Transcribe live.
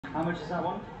How much is that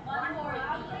one?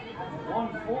 140.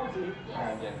 140? Yeah,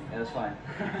 I'm joking. Yeah, that's fine.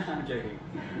 I'm joking.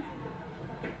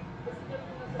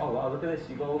 Oh wow, look at this.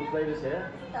 You got all the flavors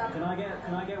here. Can I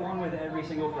get one with every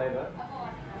single flavor?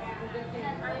 Are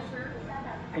you sure?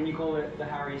 Can you call it the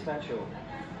Harry Special?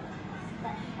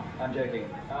 I'm joking.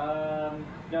 No,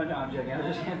 I'm joking. I'll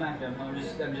just get Magnum. I'm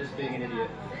just being an idiot.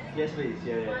 Yes, please.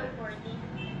 Yeah. 140.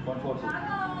 140.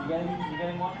 You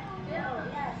getting one?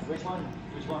 Yes. Which one?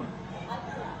 Which one?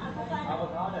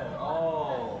 Avocado.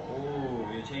 Oh,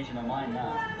 you're changing my mind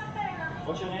now.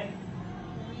 What's your name?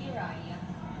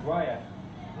 Raya.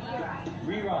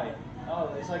 Rewrite.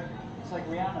 Oh, it's like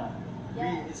Rihanna.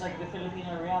 Yeah. It's like the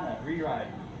Filipino Rihanna. Rewrite.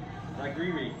 Like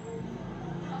Riri.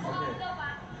 Okay.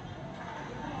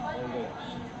 There we go.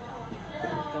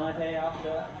 Can I pay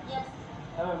after? Yes.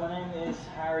 Hello, my name is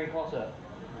Harry Potter.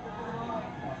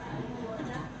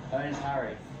 My name is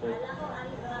Harry. But,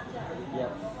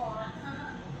 yep.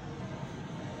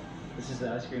 This is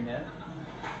the ice cream here.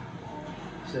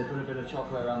 So they put a bit of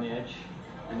chocolate around the edge,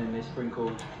 and then they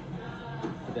sprinkle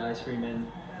the ice cream in.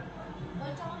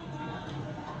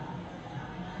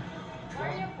 Where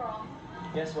are you from?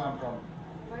 Guess where I'm from?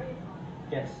 Where are you from?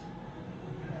 Guess.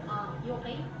 You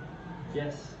okay?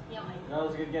 Yes. Yeah, okay. That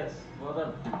was a good guess. Well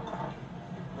done.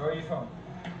 Where are you from?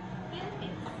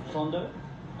 Philippines. Tondo?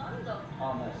 Tondo.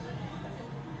 Oh, nice.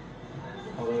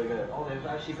 Oh, there we go. Oh, they've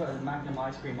actually put a Magnum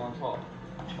ice cream on top.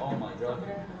 Oh my god.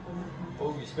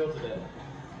 Oh, you spilled a bit.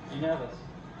 Are you nervous?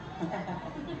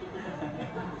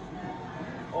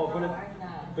 Oh,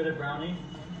 bit of brownie.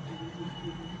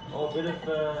 Oh, a bit of,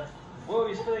 whoa,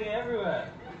 you're spilling it everywhere.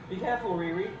 Be careful,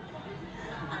 Riri.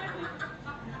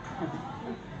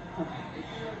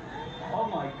 Oh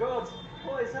my god,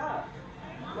 what is that?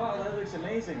 Wow, that looks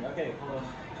amazing. Okay, hold on.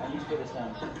 I need to put this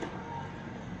down.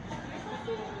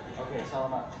 Okay,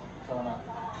 salamat. Salamat.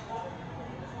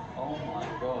 Oh my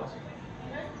god.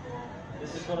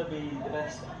 This has got to be the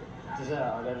best dessert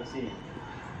I've ever seen.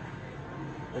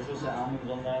 There's also almonds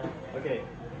on there. Okay.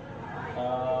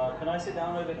 Can I sit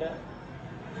down over here?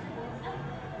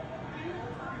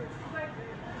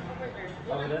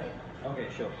 Over there? Okay,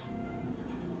 sure.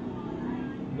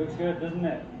 Looks good, doesn't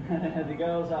it? The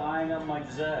girls are eyeing up my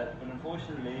dessert, but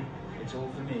unfortunately, it's all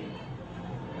for me.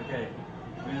 Okay,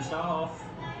 we're going to start off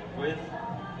with...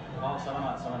 Oh,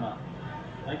 salamat, salamat.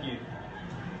 Thank you.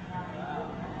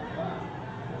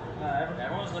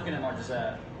 Everyone's looking at my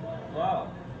dessert.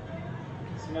 Wow.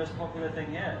 It's the most popular thing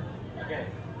here. Okay.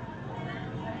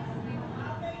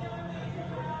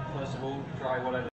 First of all, try whatever.